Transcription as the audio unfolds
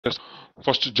Yes,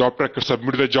 first job tracker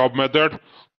submit the job method.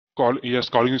 Calling is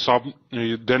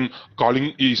then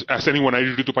calling is assigning one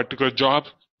ID to particular job.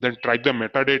 Then track the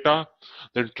metadata.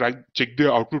 Then check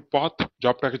the output path.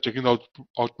 Job tracker checking the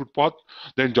output path.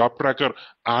 Then job tracker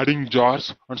adding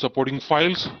jars and supporting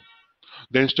files.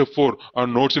 Then step 4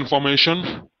 nodes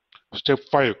information. Step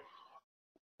 5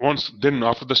 then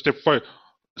after the step 5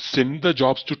 send the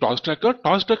jobs to task tracker.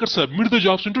 Task tracker submit the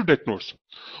jobs into data nodes.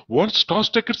 Once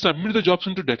task tracker submit the jobs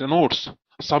into data nodes,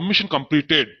 submission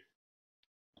completed.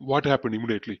 What happened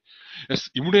immediately? Yes,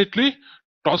 immediately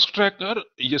task tracker,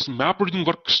 yes, map reducing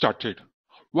work started.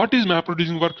 What is map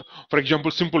reducing work? For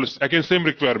example, simple, again same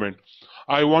requirement.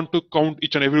 I want to count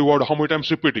each and every word, how many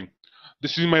times repeating.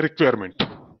 This is my requirement.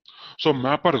 So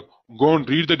mapper, go and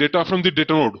read the data from the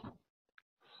data node.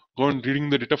 Go and reading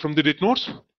the data from the data nodes.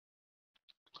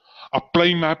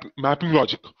 Applying mapping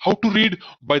logic. How to read?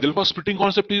 By the help of splitting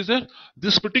concept is there.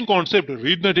 This splitting concept,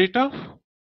 read the data,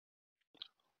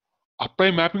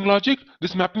 apply mapping logic.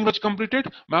 This mapping logic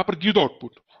completed, mapper give the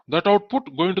output. That output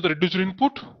going to the reducer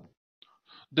input.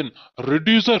 Then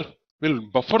reducer will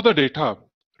buffer the data,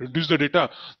 reduce the data,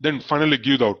 then finally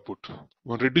give the output.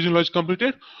 When reducing logic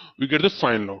completed, we get the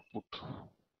final output.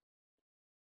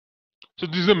 So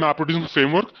this is the map reducing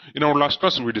framework. In our last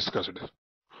class, we discussed it.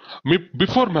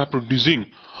 Before map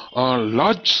reducing,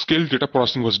 large scale data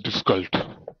processing was difficult.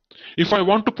 If I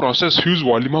want to process huge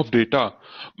volume of data,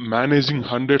 managing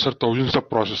hundreds or thousands of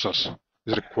processors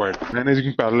is required.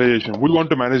 Managing parallelization. We want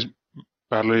to manage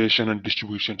parallelization and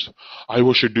distributions,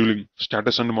 I/O scheduling,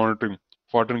 status and monitoring,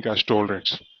 fault and cache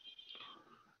tolerance.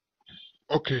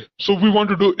 Okay, so we want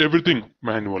to do everything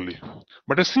manually,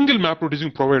 but a single map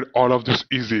reducing provides all of this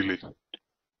easily.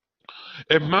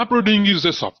 A map reducing is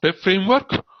a software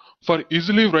framework for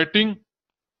easily writing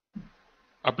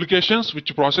applications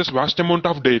which process vast amount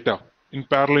of data in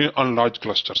parallel on large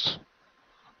clusters,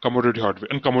 commodity hardware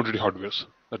and commodity hardwares.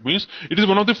 That means it is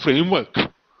one of the framework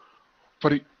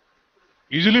for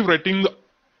easily writing the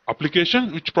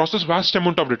application which process vast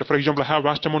amount of data. For example, I have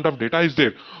vast amount of data is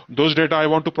there. Those data I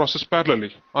want to process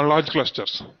parallelly on large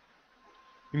clusters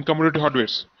in commodity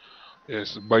hardwares.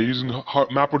 Yes, by using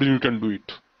map reducing you can do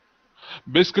it.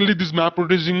 Basically, this map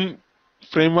reducing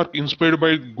framework inspired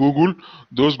by Google.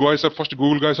 Those guys are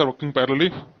Google guys are working parallelly.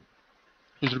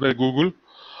 Used by Google.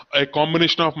 A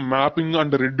combination of mapping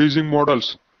and reducing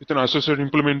models with an associated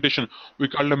implementation we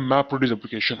call a map reduce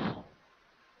application.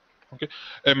 Okay,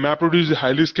 a map reduce is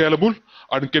highly scalable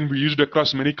and can be used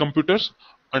across many computers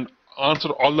and answer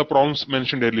all the problems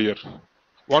mentioned earlier.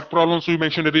 What problems we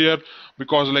mentioned earlier?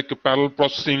 Because like parallel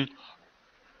processing,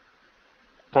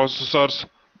 processors,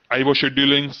 I/O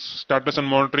scheduling, status and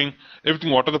monitoring,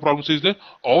 everything. What are the problems is there?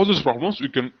 All those problems we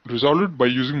can resolve it by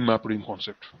using map reading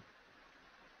concept.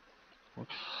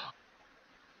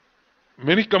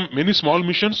 Many small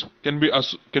missions can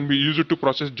be used to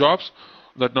process jobs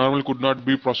that normally could not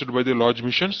be processed by the large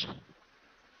missions.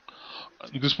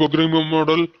 This programming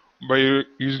model, by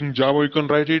using Java you can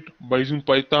write it, by using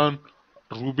Python,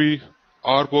 Ruby,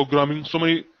 R programming. So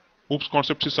many OOPS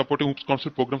concepts is supporting, OOPS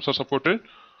concept programs are supported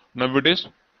nowadays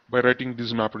by writing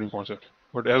this map reading concept.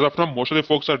 But as of now, most of the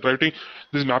folks are writing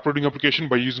this map reading application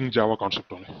by using Java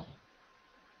concept only.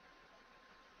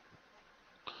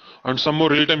 And some more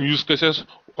real-time use cases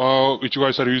which you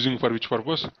guys are using for which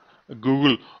purpose?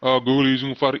 Google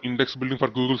using for index building for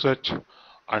Google search,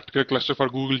 article cluster for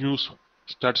Google News,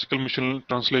 statistical machine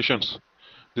translations.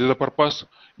 This is the purpose.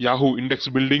 Yahoo index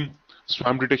building,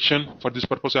 spam detection. For this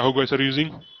purpose, Yahoo guys are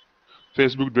using.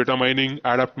 Facebook data mining,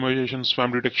 ad optimization,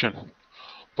 spam detection.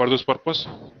 For this purpose,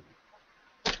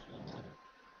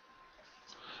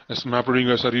 as map reading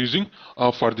guys are using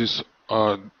for this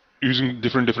using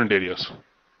different areas.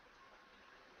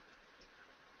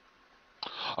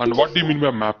 And what do you mean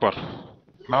by mapper?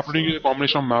 Map reading is a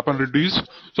combination of map and reduce.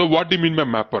 So what do you mean by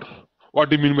mapper? What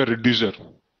do you mean by reducer?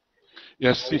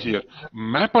 Yes, see here.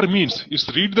 Mapper means is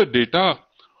read the data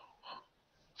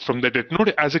from the data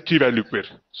node as a key value pair.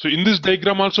 So in this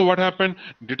diagram also what happened?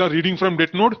 Data reading from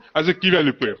data node as a key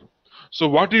value pair. So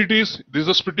what it is, this is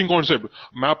a splitting concept.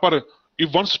 Mapper,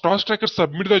 if once task tracker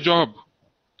submit the job,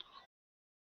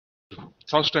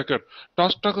 task tracker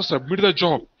submit the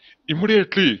job,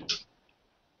 immediately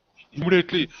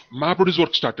map reduce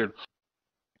work started.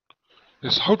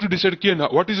 Yes, how to decide key and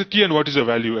what is a key and what is a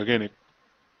value again.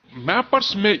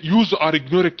 Mappers may use or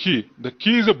ignore a key. The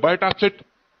key is a byte offset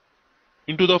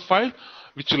into the file,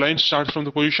 which line starts from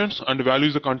the positions, and value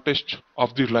is the context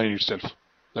of the line itself.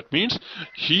 That means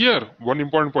here one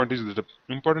important point is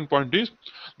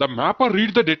the mapper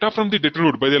reads the data from the data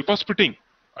node by the help of splitting.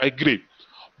 I agree.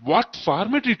 What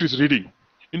format it is reading?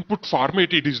 input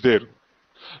format it is there.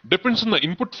 Depends on the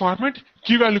input format,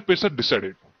 key value pairs are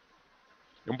decided.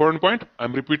 Important point,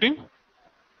 I'm repeating.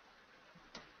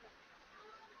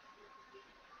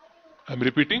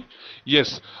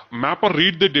 Yes, mapper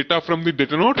read the data from the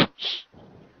data node.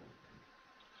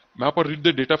 Mapper read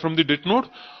the data from the data node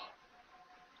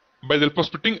by the help of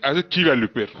splitting as a key value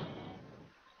pair.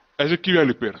 As a key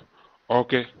value pair.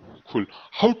 Okay, cool.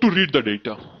 How to read the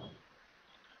data?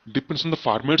 Depends on the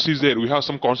formats is there. We have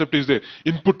some concept is there.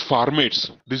 Input formats.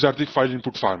 These are the file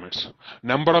input formats.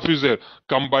 Number of is there.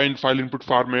 Combined file input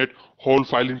format, whole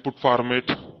file input format,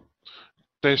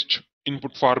 test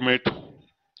input format,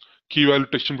 key value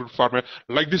test input format.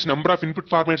 Like this number of input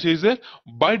formats is there.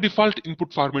 By default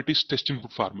input format is test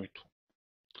input format.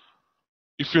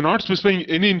 If you're not specifying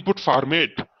any input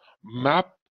format,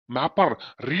 mapper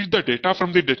read the data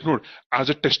from the data node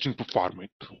as a test input format.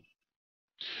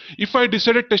 If I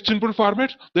decided test input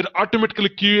format, then automatically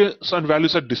keys and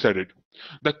values are decided.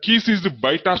 The keys is the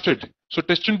byte offset. So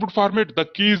test input format, the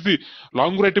key is the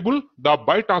long writable, the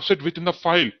byte offset within the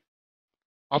file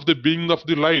of the beginning of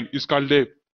the line is called a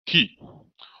key.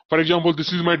 For example,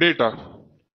 this is my data.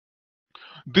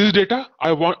 This data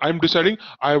I'm deciding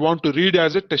I want to read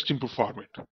as a test input format.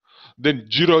 Then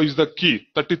 0 is the key,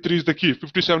 33 is the key,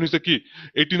 57 is the key,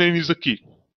 89 is the key.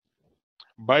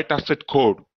 Byte offset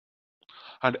code.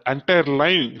 And entire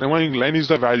line, remaining line is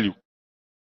the value.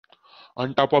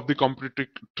 On top of the complete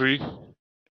tree,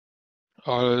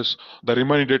 the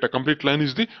remaining data, complete line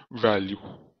is the value.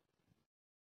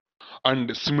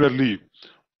 And similarly,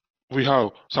 we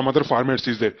have some other formats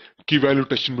is there. Key value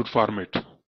test input format.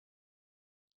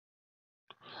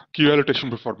 Key value test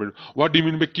input format. What do you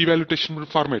mean by key value test input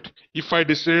format? If I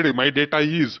decide my data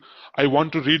is, I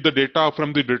want to read the data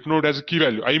from the data node as a key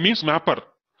value. I means mapper.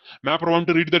 Mapper want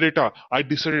to read the data. I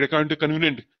decided according to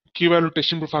convenient. Key value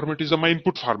test input format is my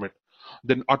input format.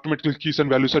 Then automatically keys and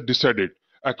values are decided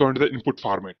according to the input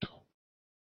format.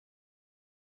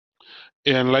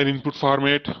 Line input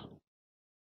format.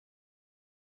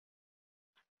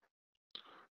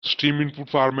 Stream input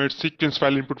format, sequence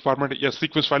file input format. Yes,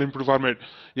 sequence file input format.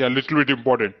 Yeah, little bit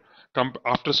important.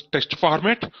 After text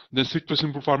format, then sequence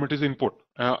input format is input.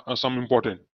 Some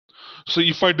important. So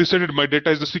if I decided my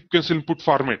data is the sequence input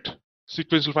format,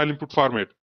 sequential file input format,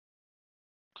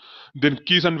 then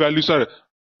keys and values are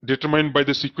determined by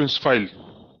the sequence file.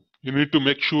 You need to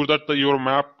make sure that your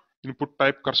map input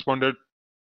type corresponded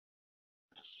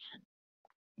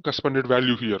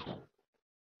value here.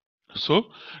 So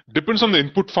depends on the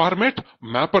input format,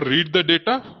 mapper read the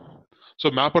data. So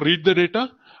mapper read the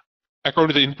data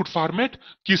according to the input format,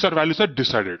 keys or values are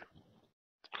decided.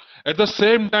 At the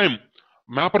same time,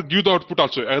 mapper give the output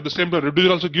also. At the same time,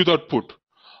 reducer also give the output.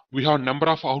 We have number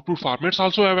of output formats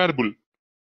also available.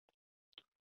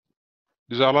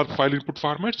 These are all file input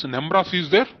formats. Number of is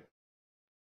there.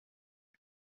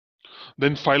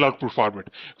 Then file output format.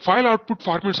 File output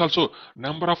formats also,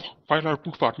 number of file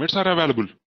output formats are available.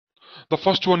 The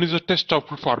first one is a test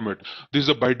output format. This is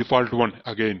a by default one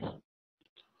again.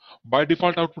 By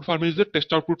default output format is the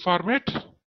test output format.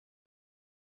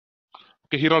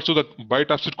 Okay, here also the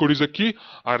byte offset code is the key,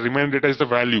 our remaining data is the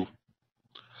value.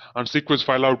 And sequence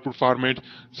file output format,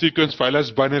 sequence file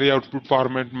as binary output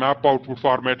format, map output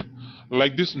format.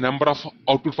 Like this, number of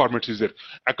output formats is there.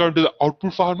 According to the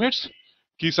output formats,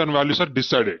 keys and values are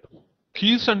decided.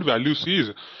 Keys and values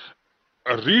is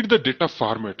read the data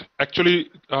format. Actually,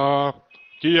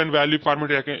 key and value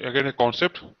format again a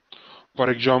concept. For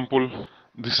example,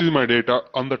 this is my data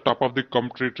on the top of the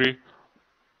complete tree.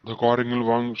 The coordinate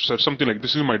one, something like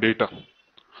this is my data.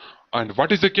 And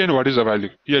what is the key and what is the value?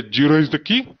 Here 0 is the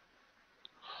key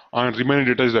and remaining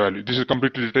data is the value. This is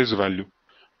complete data is the value.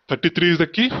 33 is the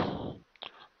key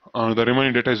and the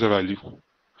remaining data is the value.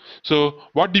 So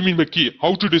what do you mean by key?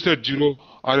 How to decide 0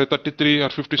 or 33 or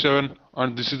 57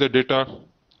 and this is the data?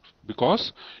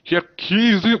 Because here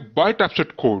key is the byte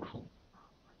offset code.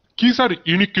 Keys are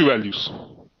unique values.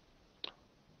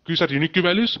 Keys are unique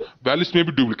values. Values may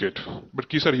be duplicate, but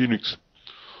keys are unique.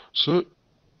 So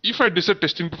if I decide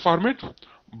test input format,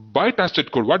 byte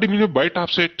offset code. What do you mean by byte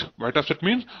offset? Byte offset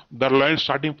means the line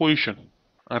starting position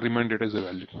and remain data is the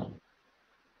value.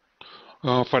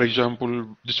 For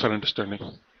example, just for understanding,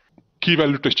 key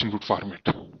value test input format.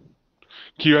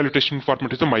 Key value test input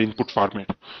format is the my input format.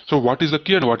 So what is the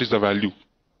key and what is the value?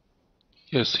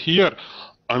 Yes, here,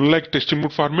 unlike test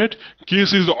input format,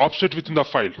 keys is the offset within the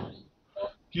file.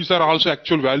 Keys are also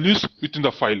actual values within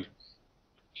the file.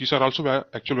 Keys are also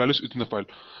actual values within the file.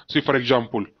 See, for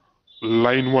example,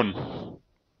 line 1,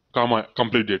 comma,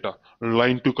 complete data.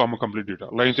 Line 2, comma, complete data.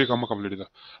 Line 3, comma, complete data.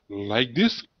 Like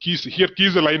this, keys, here key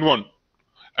is the line 1.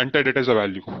 entire data is a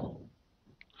value.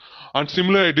 And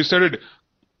similarly, I decided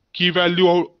key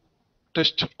value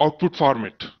test output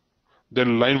format.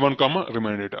 Then line 1 comma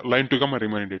remaining data, line 2 comma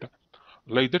remaining data.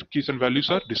 Like that, keys and values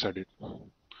are decided.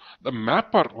 The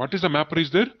mapper, what is the mapper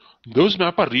is there? Those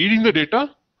mapper reading the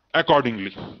data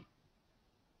accordingly.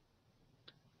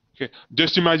 Okay,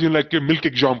 just imagine like a milk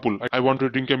example. I want to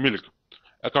drink a milk.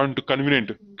 According to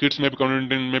convenient, kids may be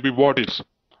convenient in maybe bottles.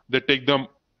 They take the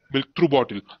milk through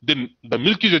bottle. Then the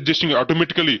milk is adjusting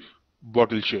automatically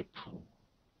bottle shape.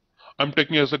 I'm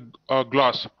taking as a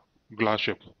glass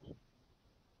shape.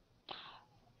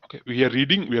 Okay, we are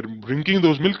reading, we are drinking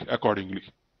those milk accordingly.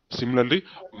 Similarly,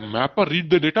 mapper read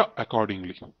the data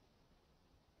accordingly.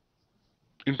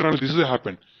 Internally, this is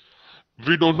happen.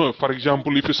 We don't know. For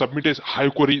example, if you submit a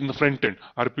Hive query in the front end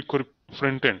or a query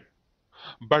front end,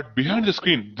 but behind the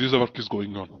screen, this is the work is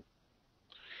going on.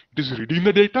 It is reading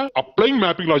the data, applying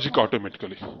mapping logic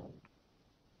automatically.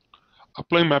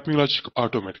 Applying mapping logic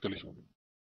automatically.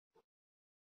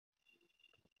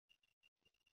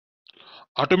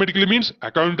 Automatically means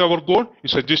according to our code,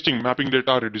 is suggesting mapping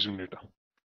data or reducing data.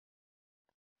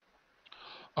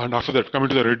 And after that, coming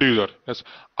to the reducer. Yes,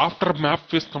 after map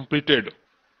phase completed,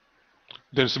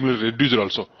 then similarly reducer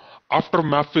also. After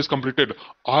map phase completed,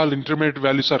 all intermediate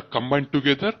values are combined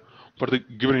together for the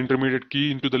given intermediate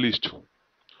key into the list.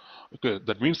 Okay,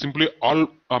 that means simply all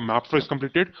map phase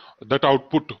completed, that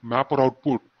output, map or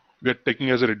output, we are taking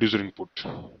as a reducer input.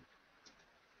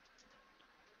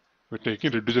 We're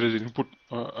taking reducer as input,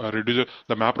 reducer,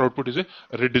 the map output is a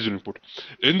reducer input.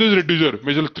 In this reducer,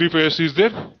 majorly 3 phases is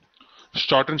there.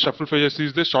 Sort and shuffle phases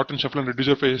is there, sort and shuffle and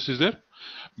reducer phases is there.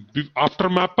 After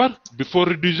mapper, before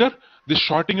reducer, the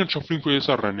sorting and shuffling phases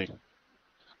are running.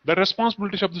 The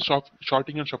responsibility of the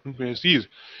sorting and shuffling phase is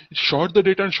sort the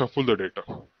data and shuffle the data.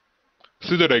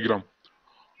 See the diagram.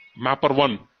 Mapper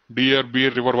 1, deer,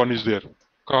 beer, river 1 is there.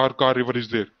 Car, river is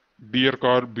there. Deer,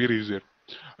 car, beer is there.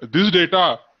 This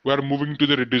data we are moving to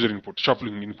the reducer input,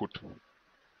 shuffling input.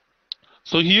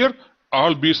 So here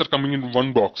all beers are coming in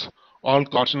one box, all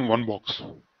cars in one box,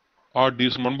 all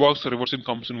deers in one box, rivers in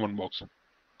comes in one box.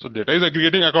 So data is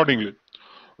aggregating accordingly.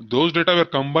 Those data were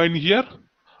combined here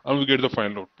and we get the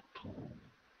final output.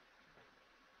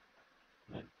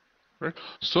 Right?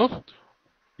 So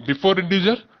before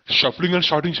reducer, shuffling and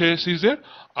sorting stage is there.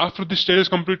 After this stage is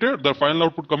completed, the final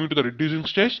output coming to the reducing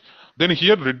stage. Then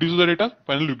here reduce the data,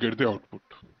 finally you get the output.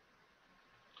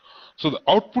 So the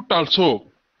output also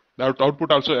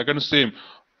again same,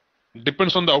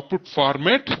 depends on the output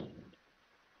format.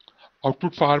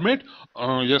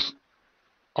 Yes,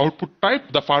 output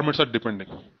type, the formats are depending.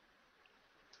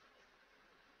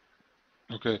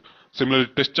 Okay, similarly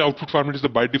test output format is the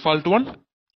by default one.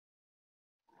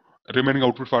 Remaining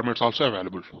output formats also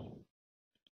available.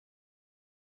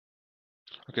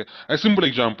 Okay, a simple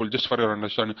example just for your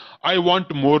understanding. I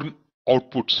want more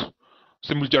outputs.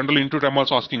 Simple generally intuit I'm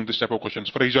also asking this type of questions.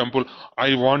 For example,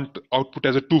 I want output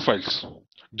as a 2 files.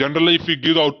 Generally, if you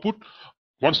give the output,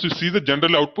 once you see the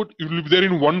general output, it will be there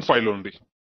in one file only.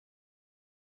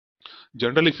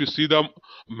 Generally, if you see the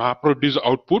map produce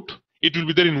output, it will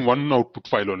be there in one output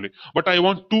file only. But I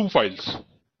want 2 files.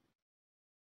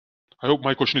 I hope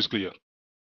my question is clear.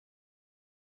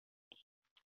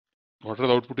 What are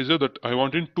the output is there that I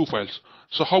want in 2 files.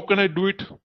 So how can I do it?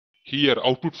 Here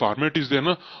output format is there,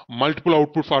 na? Multiple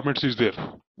output formats is there.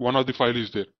 One of the file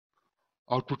is there.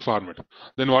 Output format.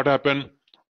 Then what happen?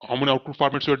 How many output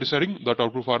formats you are deciding? That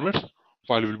output format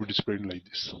file will be displayed like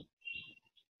this.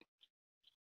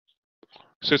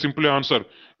 Say simply answer.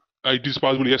 It is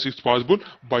possible. Yes, it's possible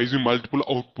by using multiple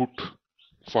output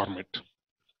format.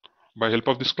 By help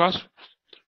of this class,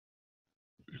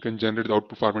 you can generate the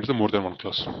output formats in more than one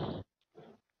class.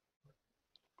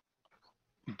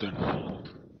 Then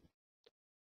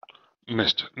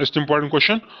next important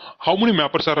question: how many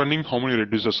mappers are running? How many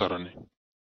reducers are running?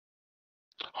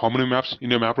 How many maps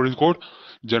in a mapper code?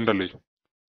 Generally,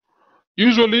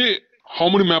 usually, how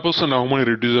many mappers and how many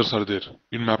reducers are there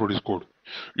in mapper code?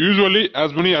 Usually,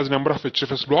 as many as number of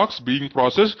HFS blocks being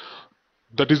processed.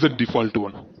 That is the default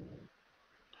one.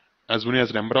 As many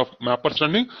as number of mappers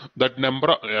running, that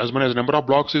number as many as number of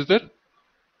blocks is there.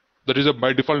 That is a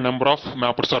by default number of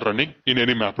mappers are running in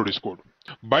any mapper code.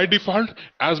 By default,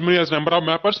 as many as number of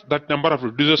mappers, that number of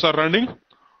reducers are running.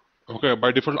 Okay,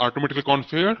 by default automatically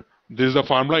configured. This is the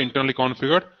formula internally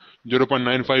configured.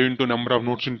 0.95 into number of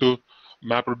nodes into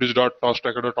map reduce dot toss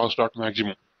tracker dot toss dot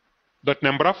maximum. That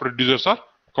number of reducers are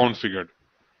configured.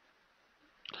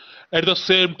 At the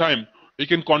same time, we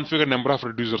can configure number of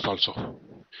reducers also.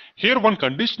 Here one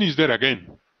condition is there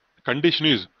again. Condition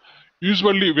is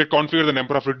Usually we configure the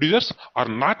number of reducers are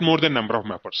not more than number of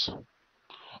mappers.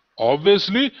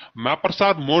 Obviously, mappers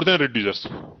are more than reducers,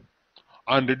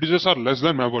 and reducers are less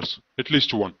than mappers, at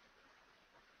least one.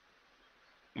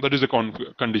 That is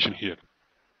the condition here.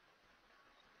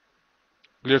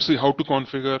 Let's see how to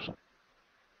configure.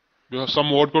 We have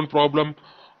some word count problem.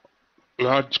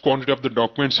 Large quantity of the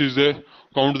documents is there.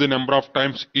 Count the number of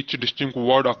times each distinct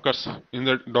word occurs in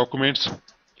the documents.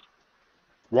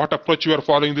 What approach you are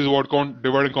following this word count,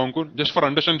 divide and conquer? Just for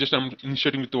understand, just I'm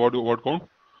initiating with the word count.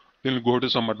 Then we'll go to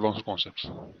some advanced concepts.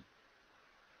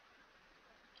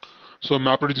 So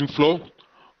map reducing flow.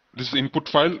 This is the input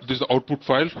file. This is the output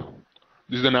file.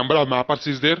 This is the number of mappers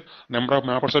is there. Number of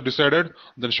mappers are decided.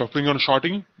 Then shuffling and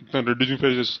sorting. Then reducing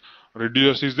phase is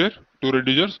reducers is there. Two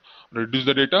reducers. Reduce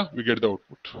the data. We get the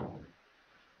output.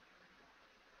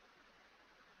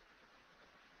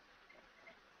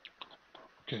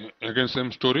 Okay. Again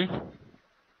same story.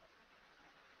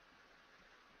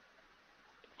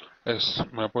 Yes.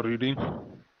 Mapper reading.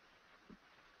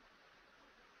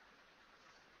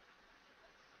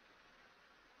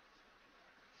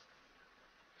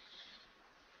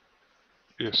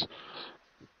 Yes.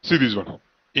 See this one.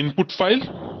 Input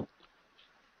file.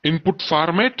 Input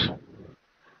format.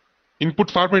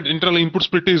 Input format. Internal input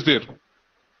split is there.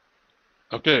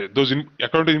 Okay, those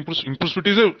according to input split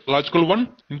is a logical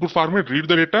one. Input format read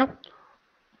the data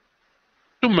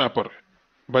to mapper.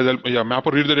 By the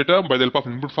mapper read the data by the help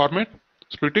of input format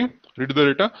splitting, read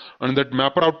the data, and that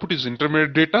mapper output is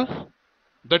intermediate data.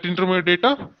 That intermediate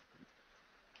data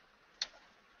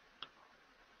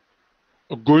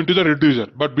go into the reducer.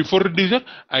 But before reducer,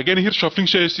 again here shuffling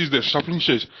stage is there. Shuffling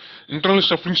stage, internal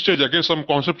shuffling stage. Again some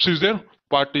concepts is there.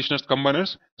 Partitioners,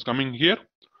 combiners is coming here.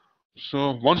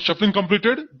 So once shuffling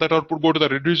completed, that output go to the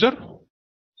reducer.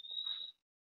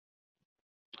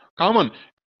 Common,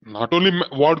 not only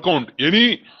word count,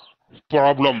 any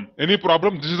problem,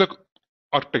 this is the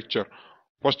architecture.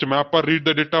 First mapper read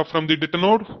the data from the data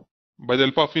node by the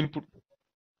help of input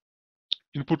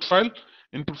file,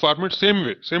 input format, same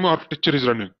way, same architecture is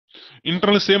running.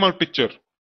 Internal same architecture,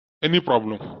 any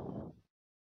problem.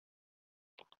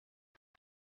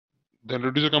 Then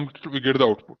reducer completed, we get the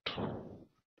output.